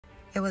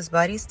It was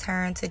Buddy's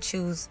turn to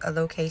choose a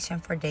location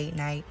for date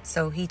night,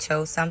 so he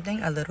chose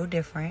something a little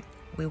different.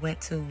 We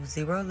went to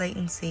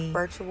ZeroLatency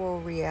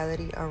Virtual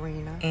Reality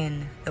Arena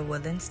in the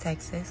Woodlands,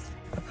 Texas.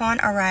 Upon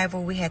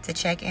arrival, we had to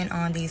check in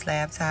on these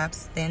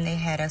laptops. Then they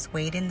had us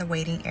wait in the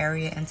waiting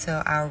area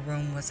until our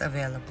room was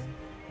available.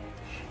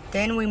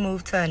 Then we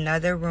moved to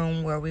another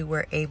room where we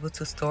were able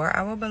to store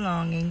our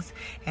belongings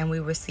and we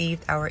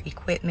received our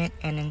equipment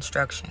and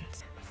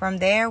instructions. From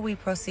there, we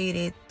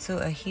proceeded to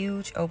a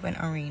huge open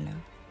arena.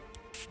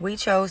 We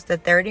chose the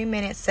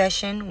 30-minute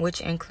session,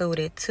 which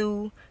included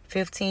 2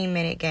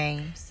 15-minute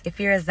games. If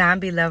you're a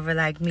zombie lover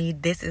like me,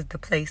 this is the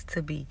place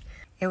to be.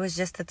 It was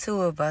just the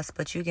 2 of us,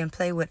 but you can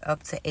play with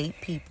up to 8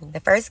 people. The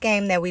first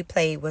game that we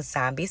played was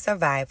Zombie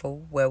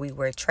Survival, where we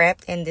were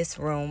trapped in this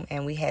room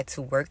and we had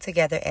to work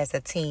together as a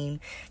team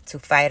to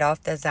fight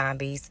off the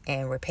zombies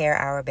and repair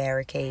our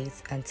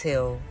barricades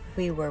until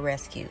we were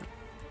rescued.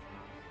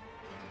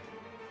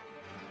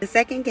 The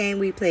second game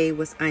we played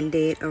was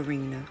Undead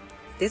Arena.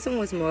 This one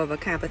was more of a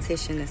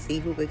competition to see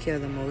who could kill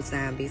the most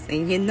zombies.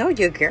 And you know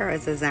your girl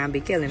is a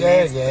zombie killing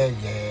master.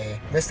 Yeah.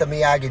 Mr.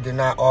 Miyagi did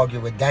not argue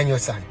with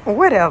Daniel-san.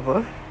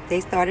 Whatever. They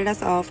started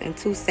us off in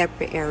 2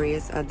 separate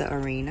areas of the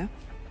arena.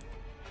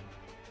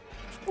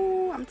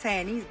 Ooh, I'm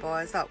tearing these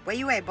boys up. Where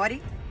you at,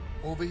 buddy?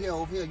 Over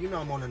here. You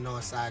know I'm on the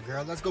north side,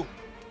 girl. Let's go.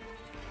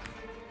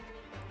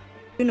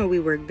 You know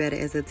we work better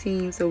as a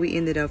team, so we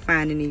ended up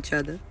finding each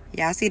other.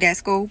 Y'all see that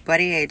score?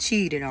 Buddy had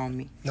cheated on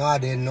me. No, I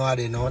didn't.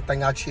 The only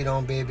thing I cheat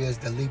on, baby, is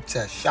the leap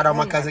test. Shout out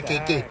my cousin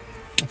KK.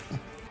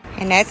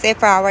 And that's it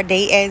for our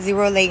date at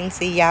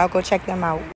ZeroLatency. Y'all go check them out.